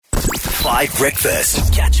5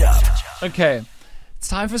 Breakfast. Catch up. Okay, it's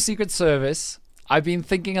time for Secret Service. I've been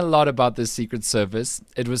thinking a lot about this Secret Service.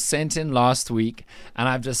 It was sent in last week, and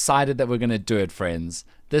I've decided that we're going to do it, friends.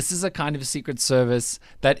 This is a kind of Secret Service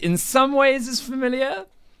that in some ways is familiar,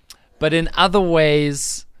 but in other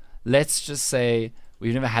ways, let's just say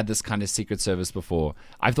we've never had this kind of Secret Service before.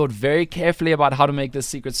 I've thought very carefully about how to make this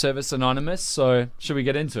Secret Service anonymous, so should we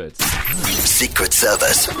get into it? Secret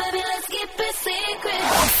Service.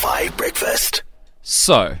 On 5 Breakfast.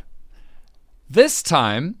 So, this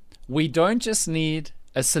time, we don't just need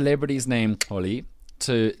a celebrity's name, Holly,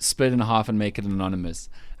 to split in half and make it anonymous.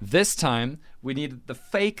 This time, we need the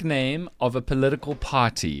fake name of a political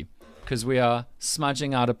party, because we are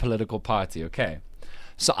smudging out a political party, okay?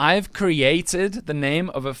 So I've created the name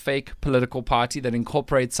of a fake political party that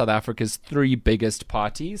incorporates South Africa's 3 biggest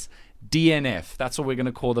parties. DNF, that's what we're going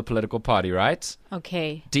to call the political party, right?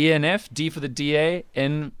 Okay. DNF, D for the DA,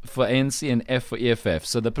 N for ANC, and F for EFF.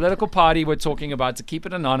 So the political party we're talking about, to keep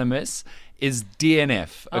it anonymous, is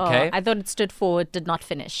DNF, okay? I thought it stood for did not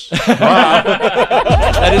finish.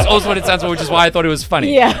 That is also what it stands for, which is why I thought it was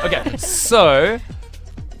funny. Yeah. Okay, so,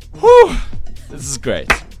 this is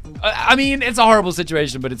great. I mean, it's a horrible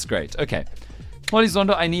situation, but it's great. Okay. Molly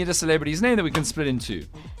Zondo, I need a celebrity's name that we can split in 2.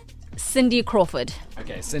 Cindy Crawford.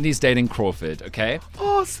 Okay, Cindy's dating Crawford, okay?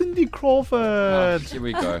 Oh, Cindy Crawford. Here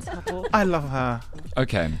we go. I love her.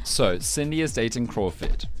 Okay, so Cindy is dating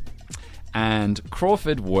Crawford. And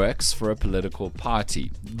Crawford works for a political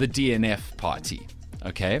party, the DNF party,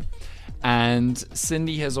 okay? And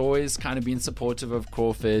Cindy has always kind of been supportive of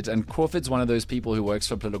Crawford. And Crawford's one of those people who works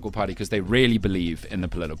for a political party because they really believe in the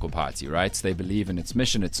political party, right? So they believe in its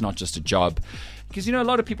mission. It's not just a job. Because, you know, a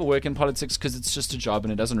lot of people work in politics because it's just a job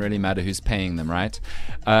and it doesn't really matter who's paying them, right?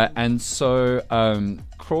 And so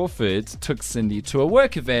Crawford took Cindy to a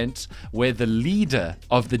work event where the leader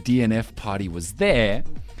of the DNF party was there.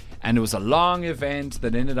 And it was a long event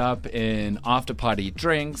that ended up in after-party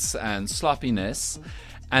drinks and sloppiness.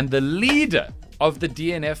 And the leader of the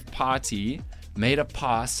DNF party made a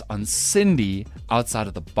pass on Cindy outside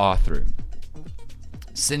of the bathroom.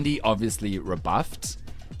 Cindy obviously rebuffed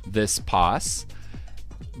this pass.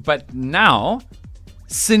 But now,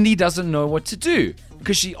 Cindy doesn't know what to do.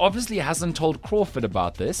 Because she obviously hasn't told Crawford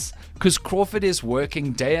about this. Because Crawford is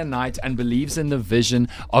working day and night and believes in the vision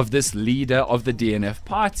of this leader of the DNF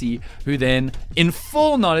party, who then, in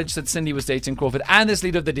full knowledge that Cindy was dating Crawford, and this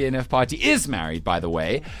leader of the DNF party is married, by the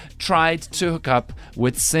way, tried to hook up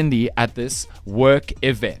with Cindy at this work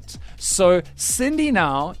event. So Cindy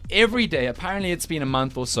now, every day, apparently it's been a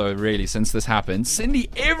month or so really since this happened, Cindy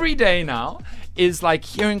every day now is like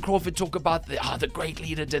hearing Crawford talk about the great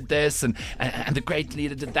leader did this and the great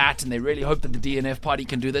leader did that, and they really hope that the DNF party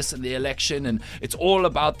can do this in the election, and it's all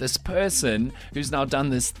about this person who's now done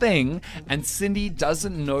this thing. And Cindy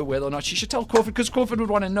doesn't know whether or not she should tell Crawford, because Crawford would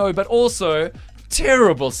want to know, but also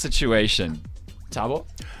terrible situation. Tabo?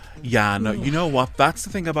 Yeah, no, you know what? That's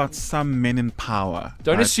the thing about some men in power.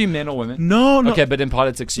 Don't right? assume men or women. No. Okay, but in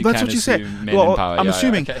politics you That's can what you assume said. men in power. I'm Yeah,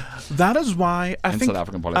 assuming. okay. That is why I In think South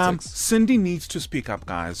African politics. Cindy needs to speak up,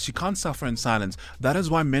 guys. She can't suffer in silence. That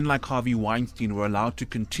is why men like Harvey Weinstein were allowed to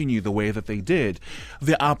continue the way that they did.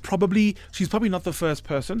 She's probably not the first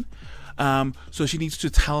person. So she needs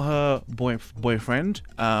to tell her boyfriend.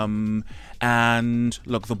 And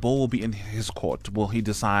look, the ball will be in his court. Will he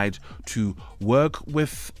decide to work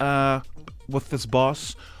with this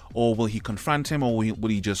boss, or will he confront him, or will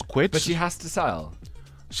he just quit? But she has to tell.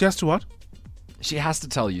 She has to what? She has to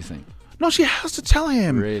tell, you think? No, she has to tell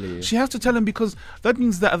him. Really? She has to tell him, because that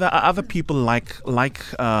means that there are other people like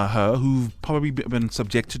her who've probably been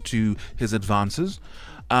subjected to his advances.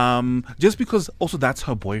 Just because also that's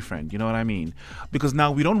her boyfriend, you know what I mean? Because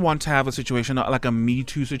now we don't want to have a situation like a Me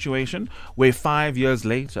Too situation where 5 years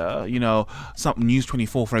later, you know, some News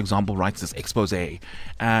 24, for example, writes this expose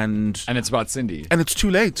and it's about Cindy. And it's too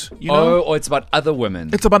late, you know? Or it's about other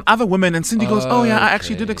women. It's about other women, and Cindy goes, "Oh yeah, I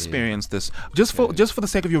actually did Okay. experience this." Just for the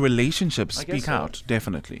sake of your relationship, speak so. out,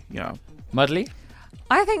 definitely. Yeah. Mudley?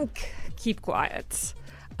 I think keep quiet.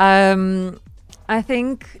 I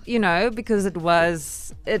think, you know, because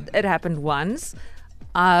it happened once.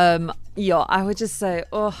 I would just say,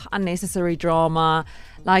 unnecessary drama.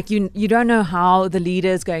 Like, you don't know how the leader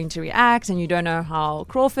is going to react, and you don't know how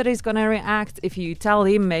Crawford is going to react. If you tell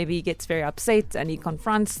him, maybe he gets very upset and he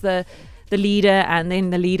confronts the leader, and then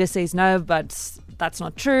the leader says no, but that's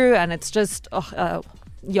not true, and it's just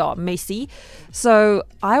messy. So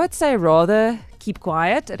I would say rather keep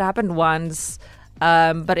quiet. It happened once,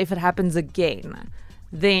 but if it happens again,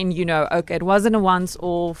 then you know, okay, it wasn't a once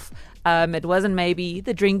off. it wasn't maybe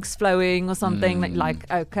the drinks flowing or something like,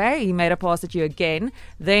 okay, he made a pass at you again,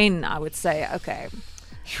 then I would say, okay,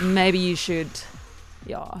 maybe you should,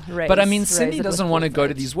 raise. But I mean, raise Cindy it doesn't with want to go to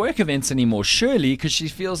Crawford. these work events anymore, surely, because she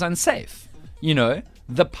feels unsafe. You know,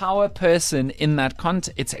 the power person in that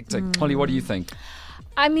context. It's hectic. Holly, what do you think?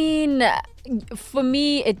 I mean, for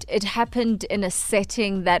me, it happened in a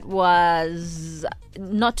setting that was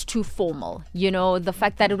not too formal. You know, the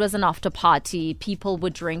fact that it was an after party, people were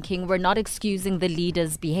drinking. We're not excusing the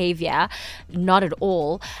leader's behavior, not at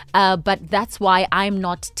all. But that's why I'm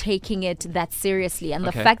not taking it that seriously. And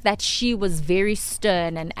the fact that she was very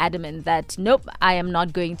stern and adamant that, nope, I am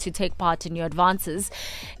not going to take part in your advances,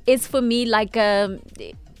 is for me like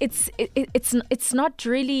it's not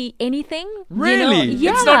really anything. Really? You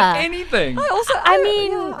know? It's not anything.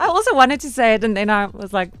 I also wanted to say it, and then I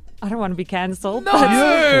was like, I don't want to be cancelled. No. But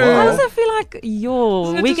I Wow. also feel like,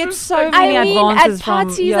 Isn't we it get so disrespectful? many I mean, advances at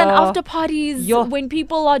parties from, and after parties, when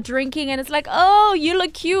people are drinking and it's like, oh, you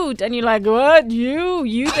look cute, and you're like, what?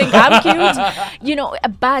 You think I'm cute? You know,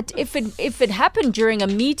 but if it happened during a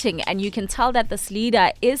meeting and you can tell that this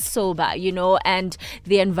leader is sober, you know, and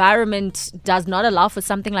the environment does not allow for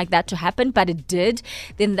something like that to happen, but it did,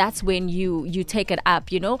 then that's when you take it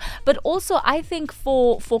up, you know. But also, I think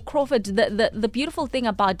for Crawford, the beautiful thing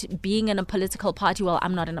about being in a political party, well,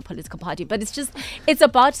 I'm not in a political party, but it's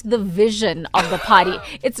about the vision of the party.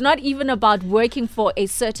 It's not even about working for a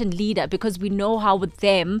certain leader, because we know how with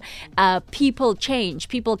them people change,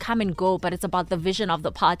 people come and go, but it's about the vision of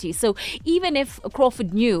the party. So even if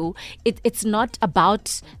Crawford knew, it's not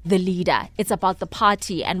about the leader, it's about the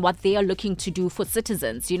party and what they are looking to do for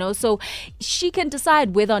citizens, you know. So she can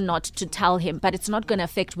decide whether or not to tell him, but it's not going to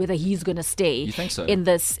affect whether he's going to stay. You think so? In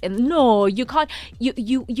this? No, you can't.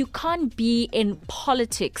 You can't be in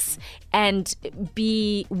politics and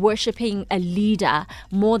be worshipping a leader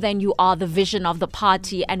more than you are the vision of the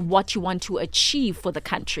party and what you want to achieve for the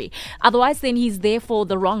country. Otherwise, then he's there for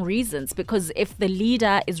the wrong reasons, because if the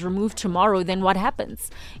leader is removed tomorrow, then what happens?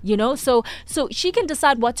 You know, so she can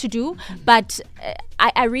decide what to do, but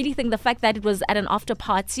I really think the fact that it was at an after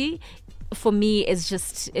party, for me, is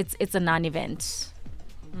just, it's a non-event.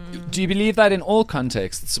 Do you believe that in all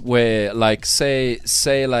contexts where, like, say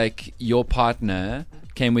like your partner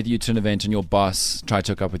came with you to an event and your boss tried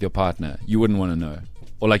to hook up with your partner, you wouldn't want to know?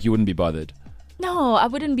 Or like you wouldn't be bothered? No, I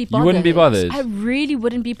wouldn't be bothered. You wouldn't be bothered? I really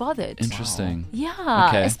wouldn't be bothered. Interesting. Yeah,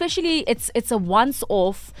 Okay. especially it's a once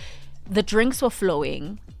off. The drinks were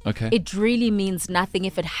flowing. Okay. It really means nothing.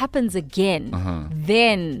 If it happens again,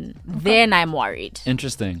 then I'm worried.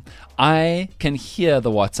 Interesting. I can hear the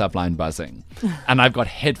WhatsApp line buzzing, and I've got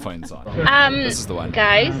headphones on. This is the one.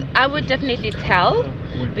 Guys, I would definitely tell,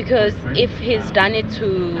 because if he's done it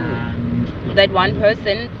to that one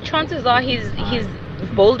person, chances are he's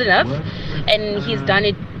bold enough, and he's done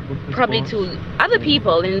it probably to other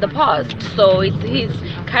people in the past. So it's his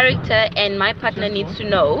character, and my partner needs to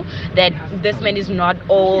know that this man is not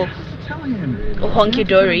all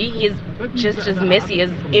honky-dory. He's just as messy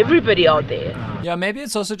as everybody out there. Yeah, maybe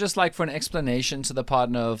it's also just like for an explanation to the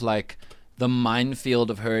partner of like the minefield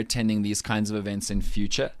of her attending these kinds of events in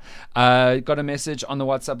future. Got a message on the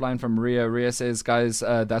WhatsApp line from Ria. Ria says, guys,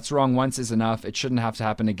 that's wrong. Once is enough. It shouldn't have to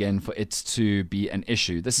happen again for it to be an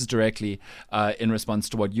issue. This is directly in response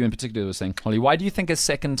to what you in particular were saying. Holly, why do you think a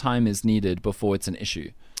second time is needed before it's an issue?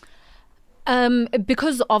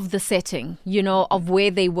 Because of the setting, you know, of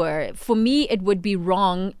where they were. For me, it would be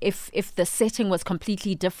wrong if the setting was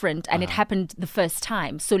completely different and it happened the first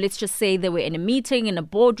time. So let's just say they were in a meeting, in a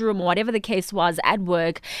boardroom, or whatever the case was at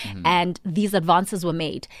work, and these advances were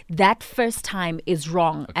made. That first time is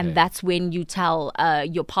wrong, and that's when you tell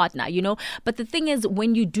your partner, you know. But the thing is,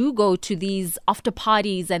 when you do go to these after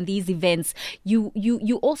parties and these events,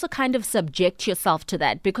 you also kind of subject yourself to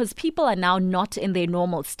that, because people are now not in their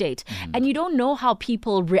normal state, and you don't know how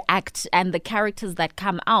people react and the characters that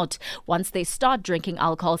come out once they start drinking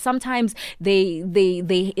alcohol. Sometimes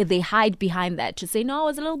they hide behind that to say, no, I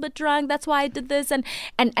was a little bit drunk, that's why I did this,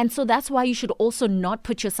 and so that's why you should also not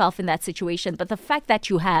put yourself in that situation. But the fact that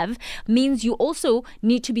you have means you also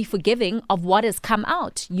need to be forgiving of what has come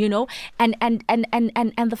out, you know, and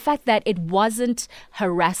the fact that it wasn't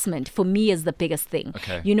harassment for me is the biggest thing.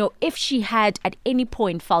 You know, if she had at any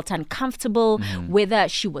point felt uncomfortable, whether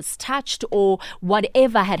she was touched or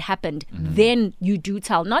whatever had happened, then you do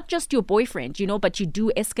tell not just your boyfriend, you know, but you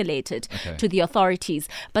do escalate it to the authorities.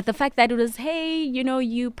 But the fact that it was, hey, you know,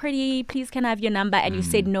 you pretty, please can I have your number, and you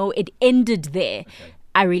said no, it ended there.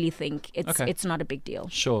 I really think it's not a big deal.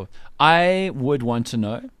 Sure. I would want to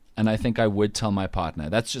know and I think I would tell my partner.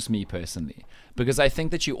 That's just me personally. Because I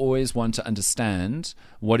think that you always want to understand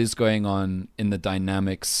what is going on in the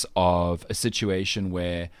dynamics of a situation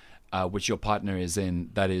where which your partner is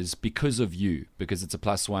in, that is because of you, because it's a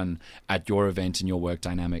 +1 at your event in your work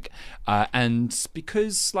dynamic. And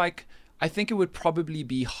because, like, I think it would probably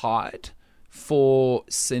be hard for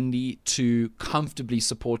Cindy to comfortably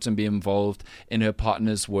support and be involved in her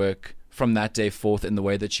partner's work from that day forth in the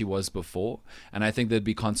way that she was before. And I think there'd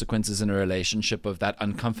be consequences in a relationship of that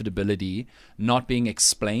uncomfortability not being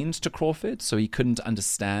explained to Crawford, so he couldn't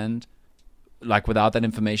understand, like, without that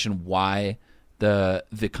information, why the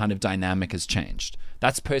kind of dynamic has changed.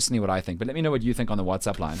 That's personally what I think. But let me know what you think on the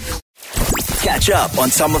WhatsApp line. Catch up on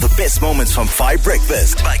some of the best moments from 5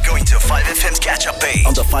 Breakfast by going to 5FM's catch-up page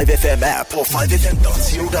on the 5FM app or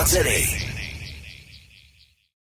 5FM.co.za.